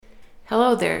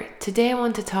Hello there. Today I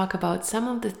want to talk about some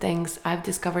of the things I've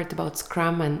discovered about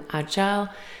Scrum and Agile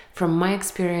from my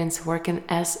experience working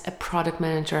as a product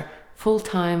manager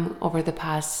full-time over the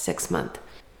past 6 months.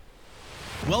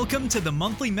 Welcome to the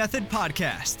Monthly Method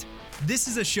Podcast. This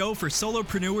is a show for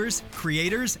solopreneurs,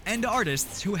 creators, and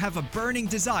artists who have a burning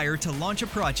desire to launch a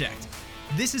project.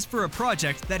 This is for a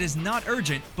project that is not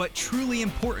urgent but truly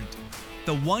important,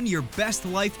 the one your best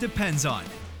life depends on.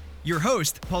 Your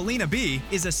host, Paulina B.,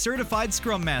 is a certified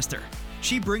Scrum Master.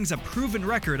 She brings a proven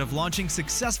record of launching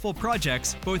successful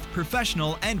projects, both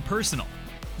professional and personal.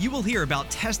 You will hear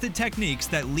about tested techniques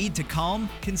that lead to calm,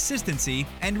 consistency,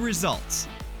 and results.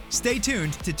 Stay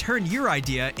tuned to turn your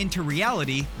idea into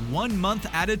reality 1 month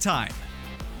at a time.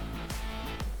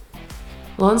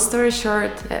 Long story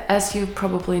short, as you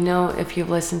probably know if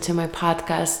you've listened to my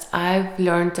podcast, I've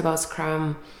learned about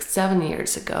Scrum 7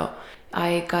 years ago.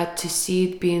 I got to see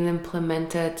it being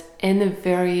implemented in a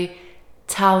very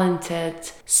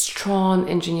talented, strong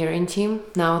engineering team.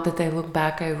 Now that I look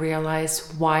back, I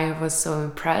realize why I was so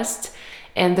impressed.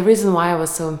 And the reason why I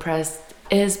was so impressed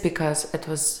is because it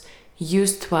was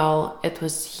used well, it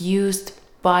was used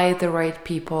by the right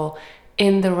people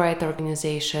in the right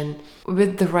organization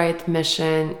with the right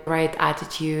mission, right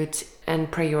attitude, and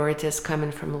priorities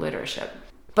coming from leadership.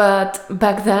 But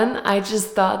back then, I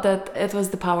just thought that it was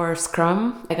the power of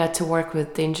Scrum. I got to work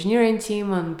with the engineering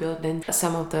team on building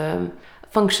some of the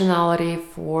functionality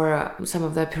for some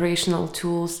of the operational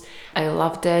tools. I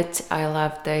loved it. I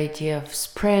loved the idea of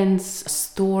sprints,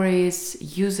 stories,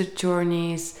 user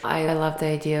journeys. I loved the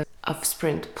idea of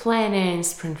sprint planning,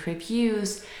 sprint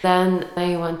reviews. Then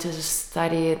I wanted to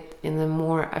study it in a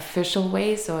more official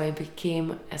way, so I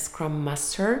became a Scrum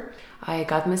Master. I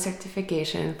got my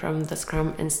certification from the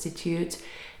Scrum Institute,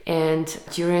 and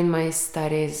during my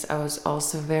studies I was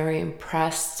also very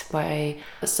impressed by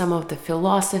some of the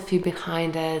philosophy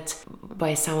behind it,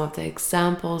 by some of the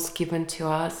examples given to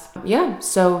us.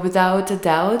 So without a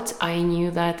doubt, I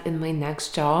knew that in my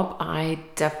next job I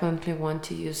definitely want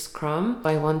to use Scrum.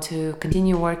 I want to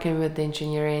continue working with the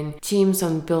engineering teams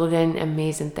on building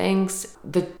amazing things.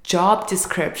 The job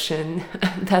description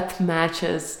that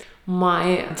matches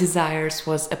my desires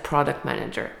was a product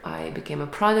manager. I became a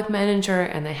product manager,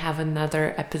 and I have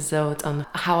another episode on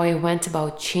how I went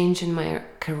about changing my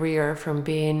career from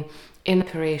being in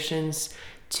operations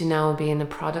to now being a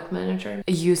product manager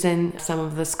using some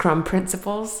of the Scrum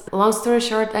principles. Long story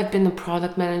short, I've been a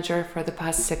product manager for the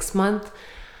past 6 months.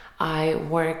 I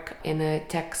work in a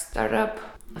tech startup.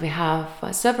 We have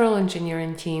several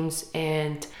engineering teams,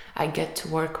 and I get to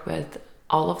work with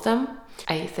all of them.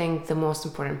 I think the most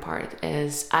important part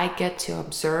is I get to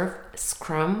observe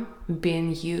Scrum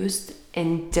being used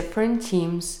in different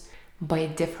teams by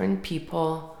different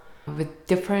people with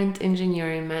different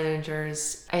engineering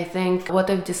managers. I think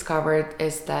what I've discovered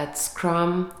is that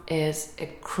Scrum is a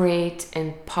great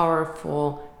and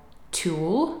powerful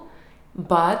tool,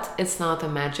 but it's not a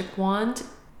magic wand.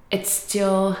 It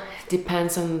still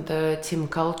depends on the team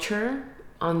culture,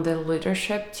 on the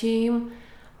leadership team,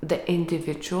 the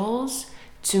individuals,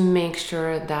 to make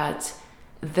sure that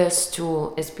this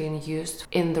tool is being used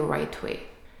in the right way.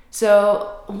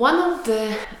 So one of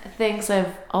the things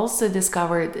I've also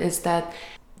discovered is that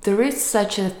there is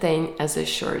such a thing as a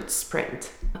short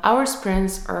sprint. Our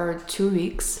sprints are 2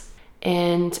 weeks,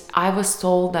 and I was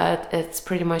told that it's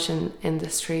pretty much an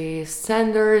industry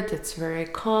standard. It's very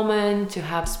common to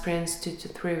have sprints 2 to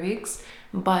 3 weeks.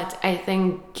 But I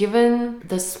think given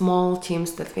the small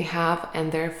teams that we have,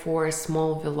 and therefore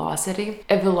small velocity,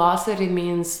 a velocity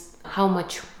means how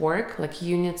much work, like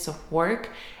units of work,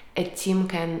 a team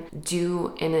can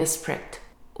do in a sprint.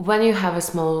 When you have a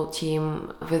small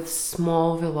team with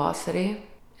small velocity,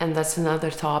 and that's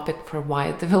another topic for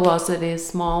why the velocity is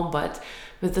small, but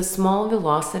with a small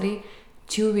velocity,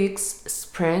 2 weeks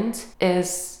sprint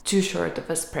is too short of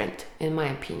a sprint, in my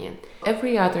opinion.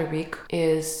 Every other week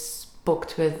is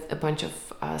booked with a bunch of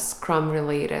Scrum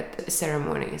related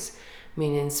ceremonies,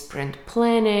 meaning sprint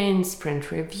planning,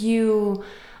 sprint review,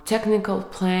 technical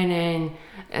planning,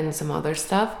 and some other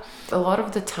stuff. A lot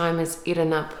of the time is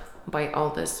eaten up by all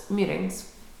these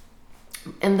meetings.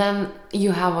 And then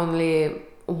you have only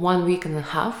 1 week and a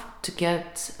half to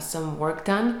get some work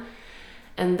done,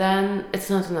 and then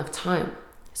it's not enough time.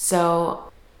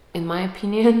 So in my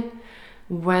opinion,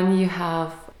 when you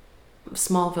have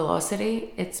small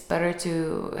velocity, it's better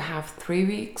to have 3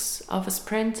 weeks of a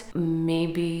sprint,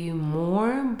 maybe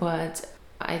more, but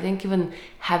I think even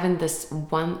having this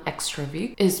 1 extra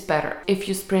week is better. If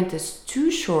your sprint is too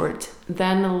short,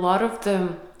 then a lot of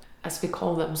the, as we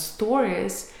call them,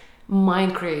 stories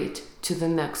migrate to the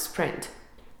next sprint.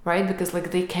 right? Because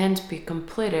like they can't be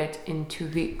completed in 2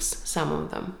 weeks, some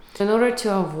of them. In order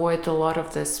to avoid a lot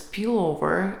of this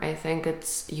spillover, I think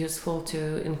it's useful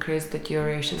to increase the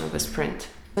duration of a sprint.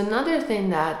 Another thing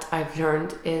that I've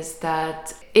learned is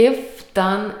that if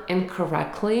done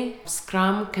incorrectly,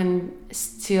 Scrum can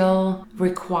still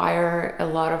require a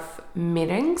lot of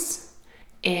meetings,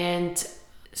 and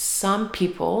some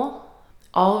people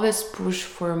always push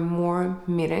for more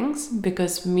meetings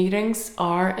because meetings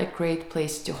are a great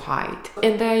place to hide.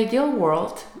 In the ideal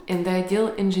world, in the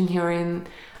ideal engineering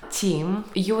team,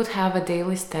 you would have a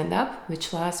daily stand-up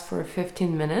which lasts for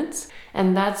 15 minutes,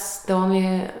 and that's the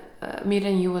only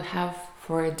meeting you would have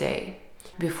for a day.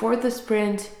 Before the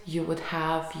sprint, you would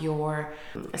have your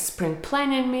sprint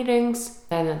planning meetings,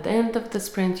 and at the end of the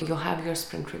sprint, you'll have your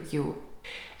sprint review.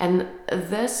 And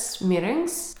these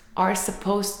meetings are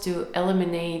supposed to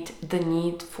eliminate the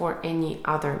need for any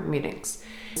other meetings.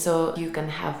 So you can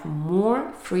have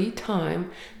more free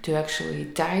time to actually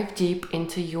dive deep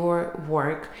into your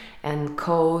work and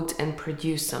code and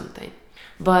produce something.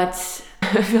 But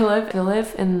we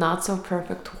live in not so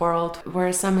perfect world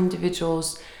where some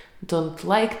individuals don't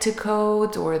like to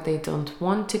code or they don't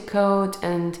want to code,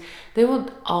 and they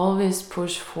would always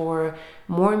push for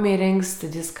more meetings to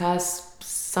discuss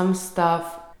some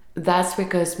stuff. That's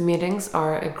because meetings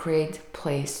are a great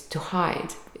place to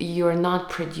hide. You're not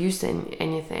producing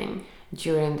anything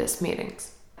during these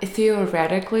meetings.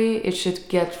 Theoretically, it should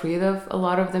get rid of a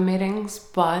lot of the meetings,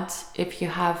 but if you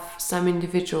have some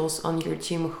individuals on your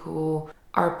team who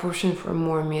are pushing for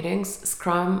more meetings,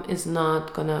 Scrum is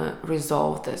not gonna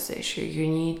resolve this issue. You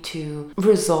need to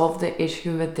resolve the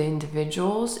issue with the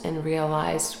individuals and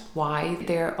realize why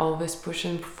they're always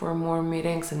pushing for more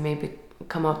meetings and maybe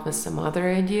come up with some other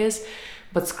ideas,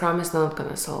 but Scrum is not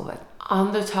gonna solve it.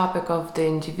 On the topic of the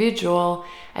individual,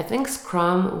 I think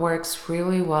Scrum works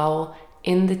really well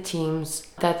in the teams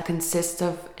that consist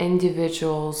of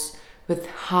individuals with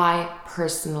high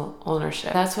personal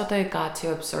ownership. That's what I got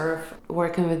to observe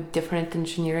working with different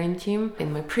engineering teams.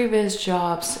 In my previous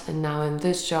jobs and now in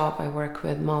this job, I work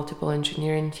with multiple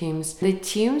engineering teams. The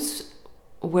teams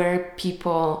where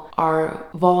people are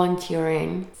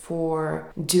volunteering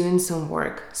for doing some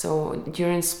work. So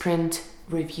during sprint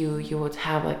review, you would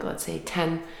have like, let's say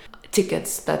 10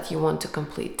 tickets that you want to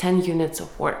complete, 10 units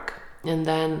of work. And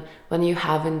then when you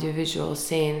have individuals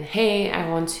saying, hey, I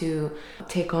want to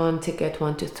take on ticket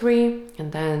 1 to 3,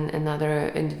 and then another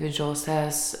individual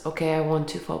says, okay, I want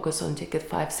to focus on ticket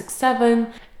 5, 6, 7,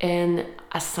 and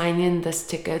assigning these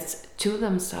tickets to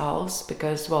themselves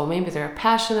because, well, maybe they're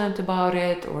passionate about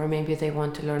it, or maybe they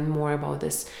want to learn more about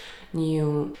this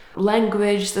new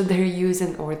language that they're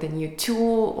using or the new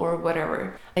tool or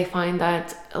whatever. I find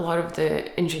that a lot of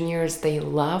the engineers, they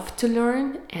love to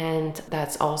learn, and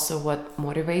that's also what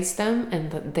motivates them, and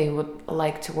that they would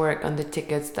like to work on the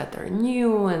tickets that are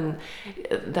new and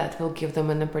that will give them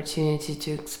an opportunity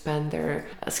to expand their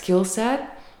skill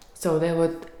set. So they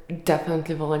would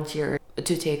definitely volunteer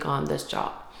to take on this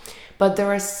job. But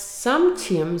there are some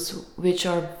teams which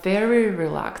are very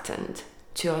reluctant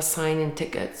to assigning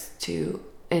tickets to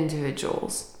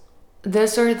individuals.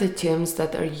 These are the teams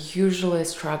that are usually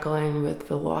struggling with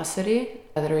velocity,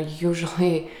 that are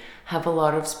usually have a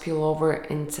lot of spillover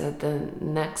into the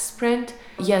next sprint.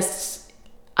 Yes,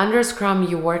 under Scrum,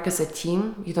 you work as a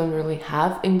team. You don't really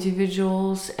have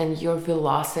individuals, and your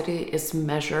velocity is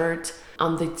measured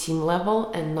on the team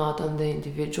level and not on the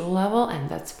individual level, and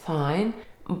that's fine.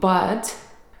 But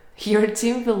your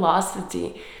team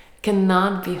velocity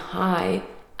cannot be high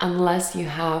unless you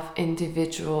have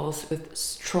individuals with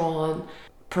strong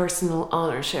personal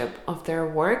ownership of their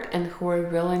work and who are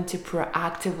willing to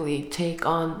proactively take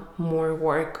on more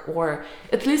work, or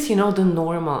at least, the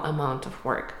normal amount of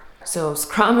work. So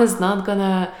Scrum is not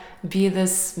gonna be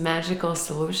this magical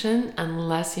solution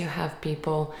unless you have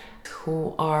people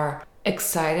who are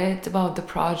excited about the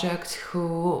project,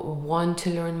 who want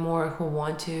to learn more, who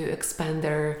want to expand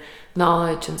their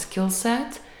knowledge and skill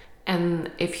set.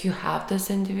 And if you have these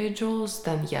individuals,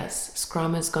 then yes,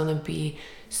 Scrum is gonna be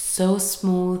so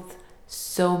smooth,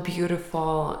 so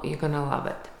beautiful, you're gonna love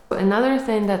it. Another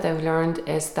thing that I've learned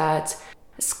is that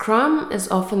Scrum is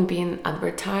often being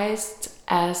advertised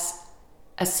as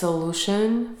a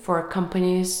solution for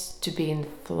companies to be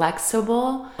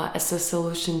flexible, as a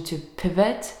solution to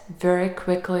pivot very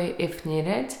quickly if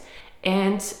needed.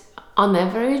 And on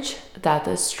average, that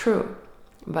is true.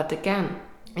 But again,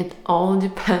 it all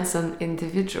depends on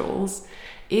individuals.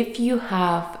 If you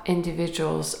have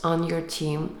individuals on your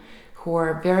team who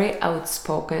are very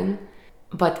outspoken,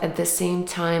 but at the same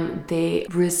time they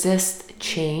resist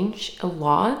change a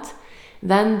lot,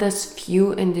 then this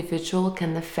few individual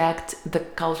can affect the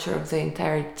culture of the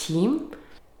entire team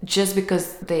just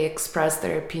because they express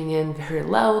their opinion very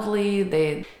loudly,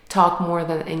 they talk more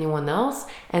than anyone else.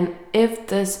 And if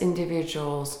these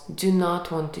individuals do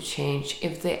not want to change,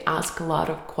 if they ask a lot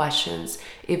of questions,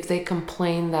 if they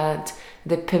complain that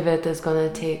the pivot is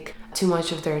going to take too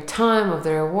much of their time, of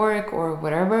their work, or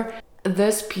whatever,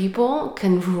 these people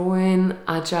can ruin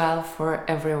Agile for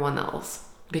everyone else,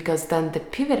 because then the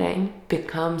pivoting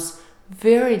becomes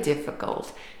very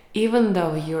difficult, even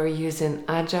though you're using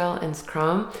Agile and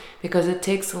Scrum, because it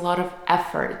takes a lot of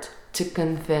effort to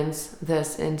convince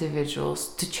these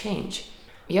individuals to change.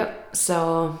 Yep,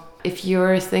 so if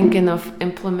you're thinking of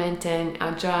implementing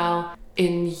Agile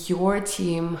in your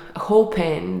team,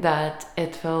 hoping that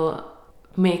it will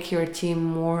make your team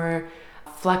more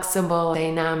flexible,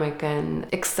 dynamic, and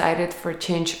excited for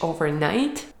change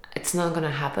overnight, it's not going to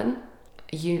happen.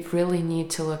 You really need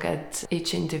to look at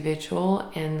each individual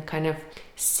and kind of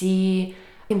see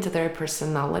into their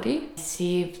personality,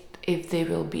 see if they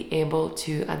will be able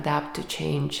to adapt to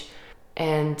change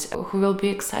and who will be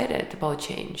excited about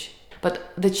change.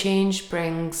 But the change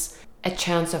brings a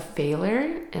chance of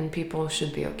failure, and people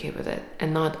should be okay with it,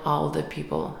 and not all the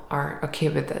people are okay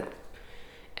with it.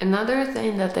 Another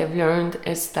thing that I've learned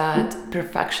is that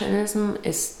perfectionism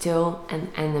is still an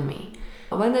enemy.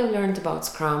 When I learned about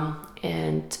Scrum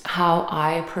and how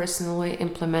I personally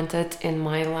implement it in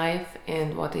my life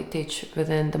and what I teach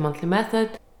within the monthly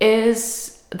method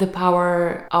is the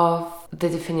power of the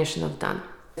definition of done.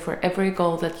 For every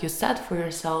goal that you set for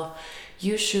yourself,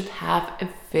 you should have a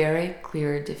very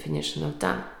clear definition of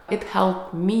done. It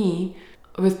helped me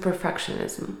with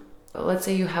perfectionism. Let's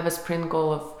say you have a sprint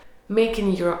goal of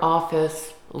making your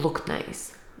office look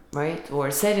nice, right? Or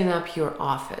setting up your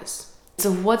office.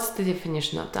 So what's the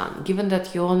definition of done, given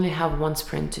that you only have one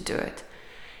sprint to do it?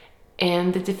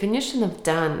 And the definition of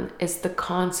done is the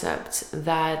concept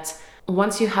that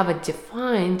once you have it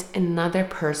defined, another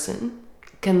person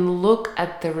can look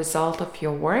at the result of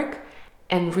your work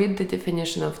and read the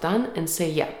definition of done and say,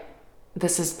 yeah,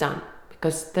 this is done,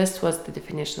 because this was the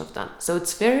definition of done. So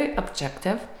it's very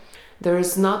objective. There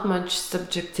is not much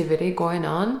subjectivity going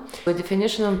on. The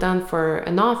definition of done for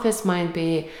an office might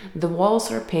be the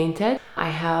walls are painted. I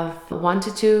have 1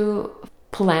 to 2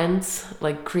 plants,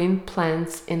 like green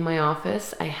plants in my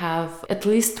office. I have at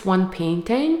least one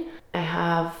painting. I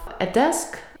have a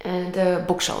desk and a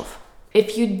bookshelf.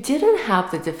 If you didn't have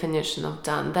the definition of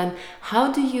done, then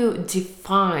how do you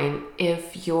define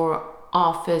if your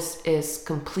office is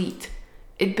complete?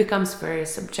 It becomes very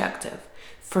subjective.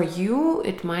 For you,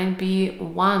 it might be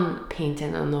 1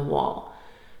 painting on the wall.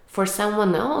 For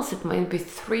someone else, it might be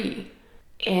 3.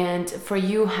 And for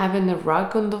you, having a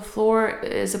rug on the floor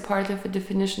is a part of a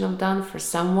definition of done. For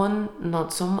someone,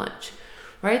 not so much,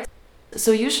 right?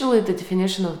 So usually the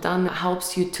definition of done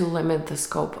helps you to limit the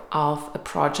scope of a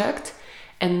project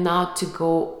and not to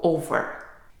go over.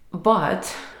 But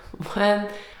when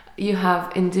you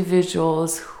have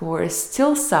individuals who are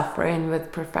still suffering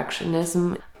with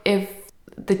perfectionism, if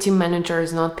the team manager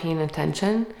is not paying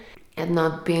attention and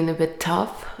not being a bit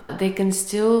tough, they can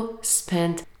still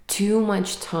spend too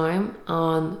much time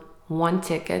on one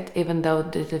ticket, even though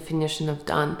the definition of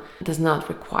done does not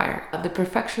require. The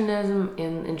perfectionism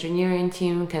in engineering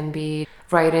team can be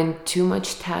writing too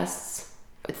much tests,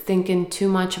 thinking too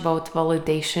much about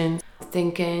validation,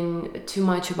 thinking too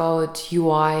much about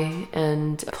UI,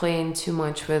 and playing too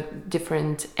much with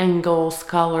different angles,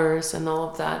 colors, and all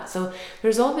of that. So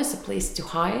there's always a place to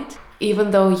hide,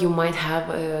 even though you might have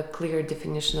a clear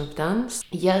definition of done.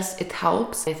 Yes, it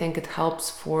helps. I think it helps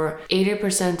for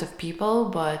 80% of people,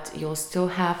 but you'll still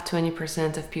have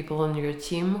 20% of people on your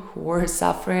team who are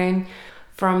suffering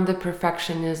from the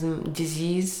perfectionism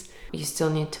disease. You still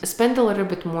need to spend a little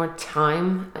bit more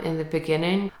time in the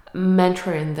beginning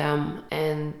mentoring them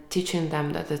and teaching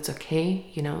them that it's okay,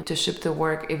 to ship the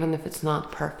work even if it's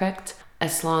not perfect,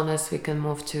 as long as we can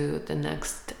move to the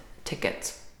next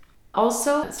ticket.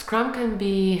 Also, Scrum can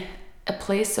be a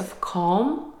place of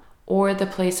calm or the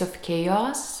place of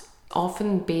chaos,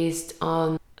 often based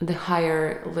on the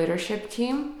higher leadership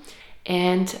team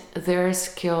and their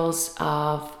skills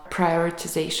of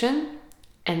prioritization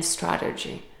and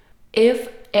strategy. If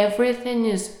everything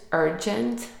is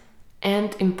urgent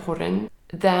and important,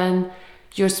 then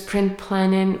your sprint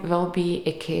planning will be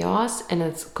a chaos and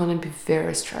it's going to be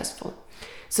very stressful.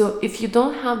 So if you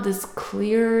don't have this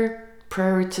clear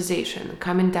prioritization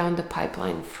coming down the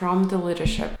pipeline from the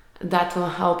leadership, that will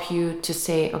help you to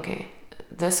say, okay,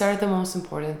 these are the most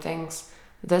important things.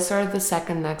 These are the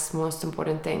second next most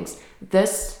important things.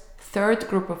 This third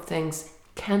group of things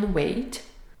can wait.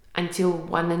 until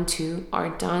 1 and 2 are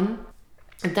done,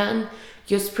 then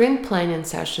your sprint planning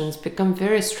sessions become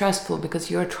very stressful because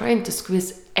you're trying to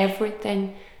squeeze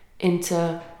everything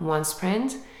into one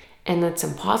sprint, and it's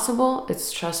impossible. It's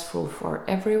stressful for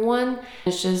everyone.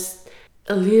 It's just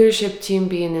a leadership team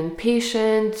being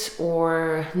impatient,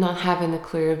 or not having a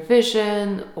clear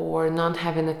vision, or not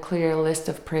having a clear list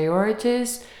of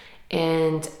priorities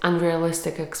and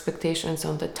unrealistic expectations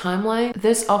on the timeline.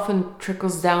 This often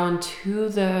trickles down to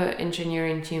the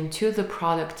engineering team, to the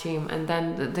product team, and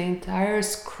then the entire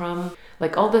Scrum,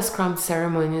 like all the Scrum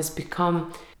ceremonies,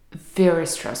 become very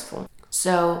stressful.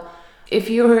 So if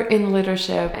you're in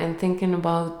leadership and thinking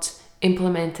about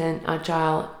implementing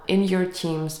Agile in your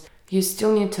teams, you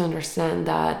still need to understand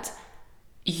that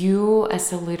you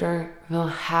as a leader will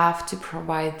have to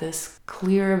provide this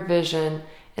clear vision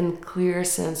and clear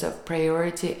sense of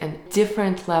priority and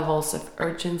different levels of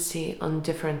urgency on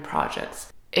different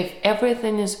projects. If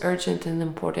everything is urgent and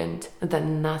important,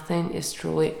 then nothing is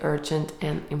truly urgent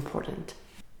and important.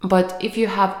 But if you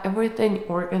have everything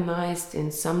organized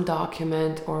in some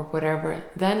document or whatever,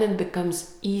 then it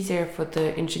becomes easier for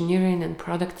the engineering and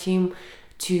product team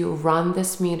to run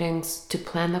these meetings, to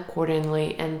plan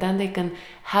accordingly, and then they can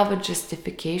have a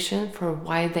justification for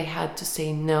why they had to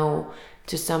say no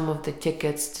to some of the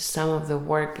tickets, to some of the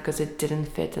work, because it didn't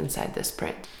fit inside the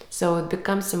sprint. So it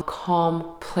becomes a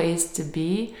calm place to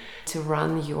be, to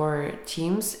run your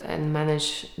teams and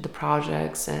manage the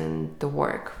projects and the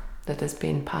work that is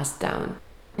being passed down.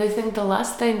 I think the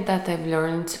last thing that I've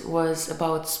learned was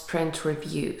about sprint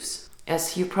reviews.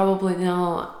 As you probably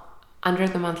know, under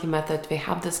the monthly method, we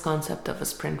have this concept of a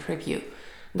sprint review.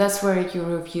 That's where you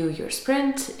review your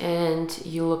sprint and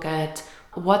you look at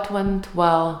what went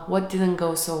well, what didn't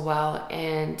go so well,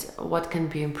 and what can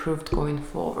be improved going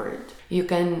forward. You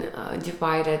can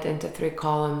divide it into 3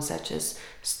 columns, such as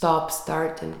stop,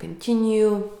 start, and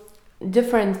continue.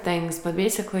 Different things, but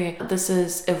basically this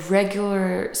is a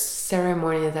regular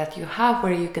ceremony that you have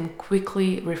where you can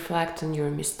quickly reflect on your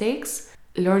mistakes,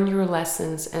 learn your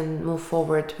lessons, and move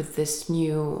forward with this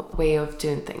new way of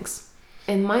doing things.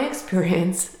 In my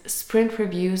experience, sprint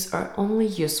reviews are only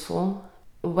useful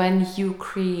when you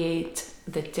create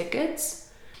the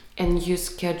tickets and you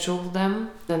schedule them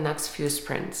the next few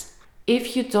sprints.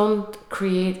 If you don't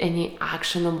create any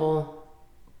actionable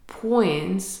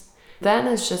points, then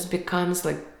it just becomes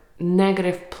like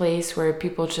negative place where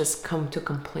people just come to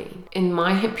complain. In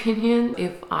my opinion,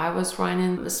 if I was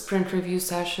running sprint review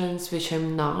sessions, which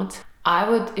I'm not, I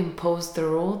would impose the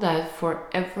rule that for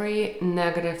every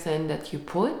negative thing that you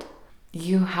put,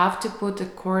 you have to put a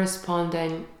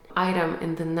corresponding item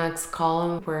in the next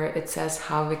column where it says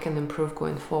how we can improve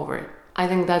going forward. I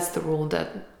think that's the rule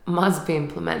that must be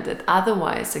implemented.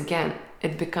 Otherwise, again,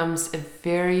 it becomes a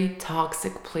very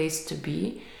toxic place to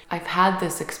be. I've had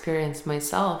this experience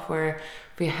myself where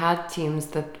we had teams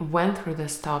that went through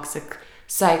this toxic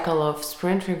cycle of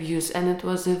sprint reviews, and it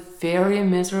was a very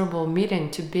miserable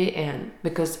meeting to be in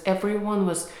because everyone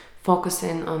was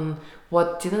focusing on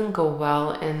what didn't go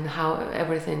well and how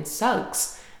everything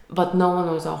sucks, but no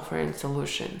one was offering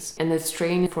solutions. And it's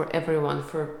draining for everyone,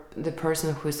 for the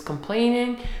person who is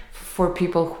complaining, for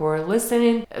people who are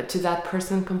listening to that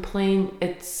person complain.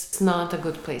 It's not a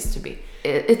good place to be.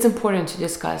 It's important to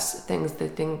discuss things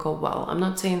that didn't go well. I'm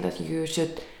not saying that you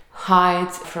should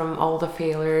hide from all the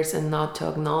failures and not to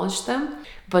acknowledge them,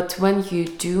 but when you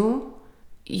do,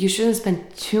 you shouldn't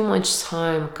spend too much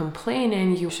time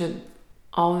complaining. You should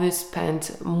always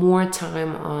spend more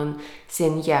time on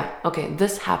saying, yeah, okay,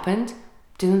 this happened,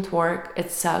 didn't work,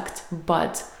 it sucked,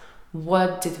 but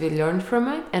what did we learn from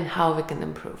it and how we can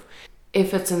improve?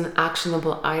 If it's an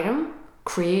actionable item,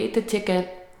 create the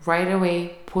ticket right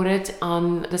away, put it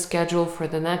on the schedule for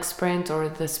the next sprint or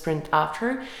the sprint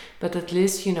after, but at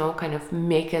least, kind of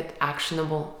make it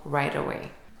actionable right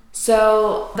away.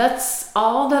 So that's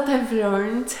all that I've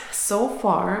learned so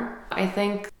far. I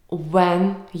think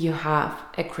when you have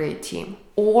a great team,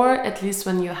 or at least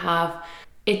when you have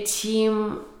a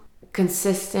team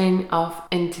consisting of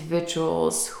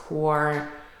individuals who are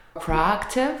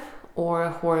proactive or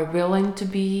who are willing to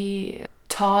be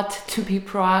taught to be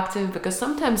proactive, because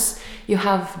sometimes you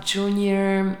have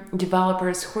junior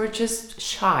developers who are just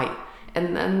shy,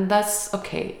 and that's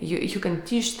okay. You can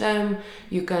teach them,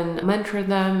 you can mentor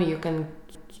them, you can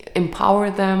empower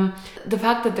them. The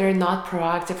fact that they're not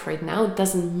proactive right now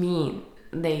doesn't mean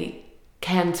they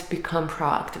can't become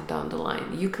proactive down the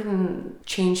line. You can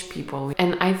change people,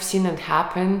 and I've seen it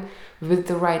happen with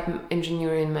the right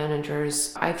engineering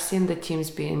managers. I've seen the teams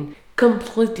being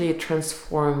completely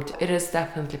transformed. It is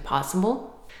definitely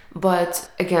possible.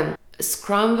 But again,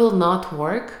 Scrum will not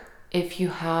work if you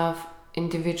have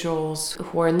individuals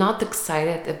who are not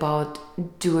excited about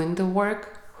doing the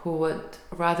work, who would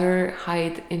rather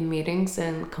hide in meetings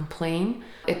and complain,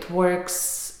 it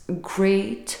works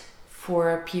great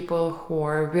for people who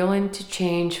are willing to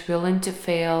change, willing to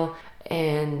fail,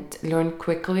 and learn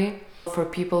quickly, for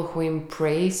people who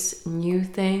embrace new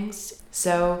things.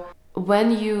 So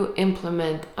when you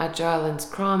implement Agile and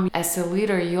Scrum, as a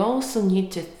leader, you also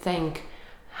need to think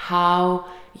how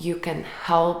you can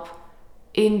help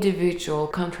individual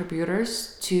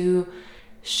contributors to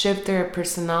shift their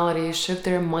personality, shift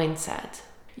their mindset.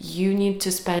 You need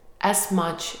to spend as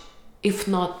much, if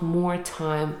not more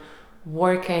time,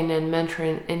 working and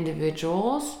mentoring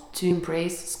individuals to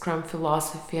embrace Scrum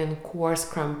philosophy and core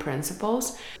Scrum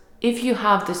principles. If you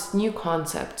have this new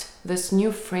concept, this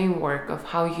new framework of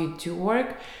how you do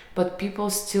work, but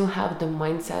people still have the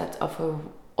mindset of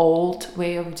an old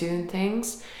way of doing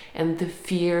things and the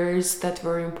fears that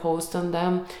were imposed on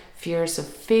them, fears of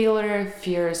failure,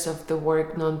 fears of the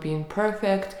work not being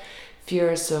perfect,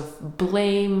 fears of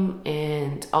blame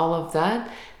and all of that,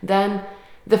 then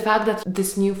the fact that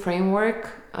this new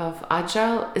framework of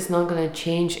Agile is not going to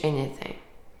change anything.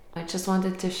 I just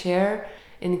wanted to share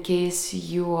in case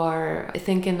you are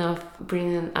thinking of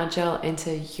bringing Agile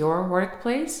into your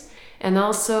workplace. And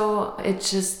also, it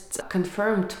just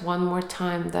confirmed one more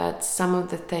time that some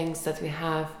of the things that we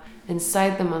have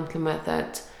inside the monthly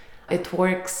method, it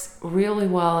works really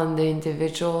well on the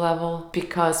individual level,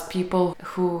 because people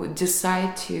who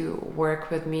decide to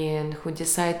work with me and who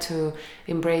decide to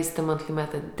embrace the monthly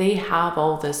method, they have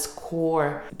all these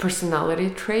core personality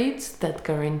traits that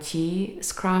guarantee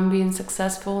Scrum being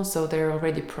successful. So they're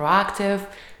already proactive,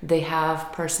 they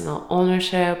have personal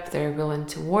ownership, they're willing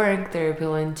to work, they're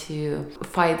willing to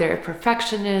fight their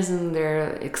perfectionism,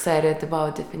 they're excited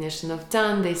about definition of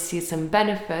done, they see some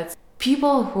benefits.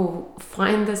 People who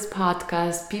find this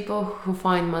podcast, people who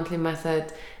find Monthly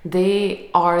Method, they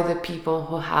are the people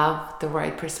who have the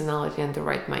right personality and the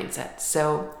right mindset.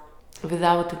 So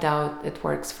without a doubt, it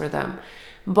works for them.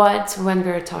 But when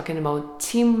we're talking about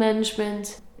team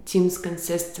management, teams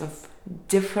consist of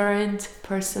different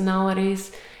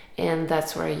personalities, and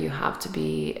that's where you have to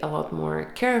be a lot more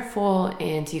careful,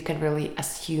 and you can really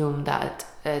assume that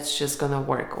it's just gonna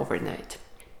work overnight.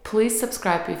 Please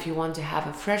subscribe if you want to have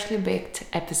a freshly baked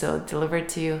episode delivered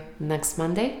to you next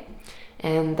Monday.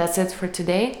 And that's it for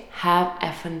today. Have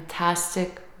a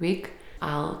fantastic week.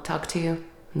 I'll talk to you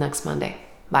next Monday.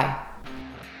 Bye.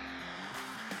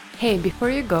 Hey,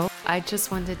 before you go, I just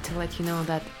wanted to let you know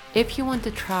that if you want to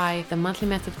try the monthly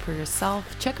method for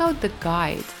yourself, check out the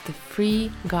guide, the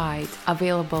free guide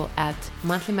available at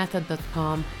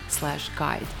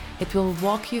monthlymethod.com/guide. It will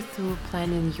walk you through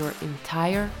planning your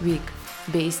entire week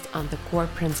based on the core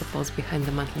principles behind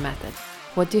the monthly method.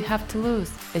 What do you have to lose?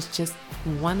 It's just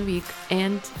 1 week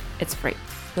and it's free.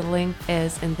 The link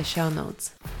is in the show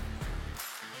notes.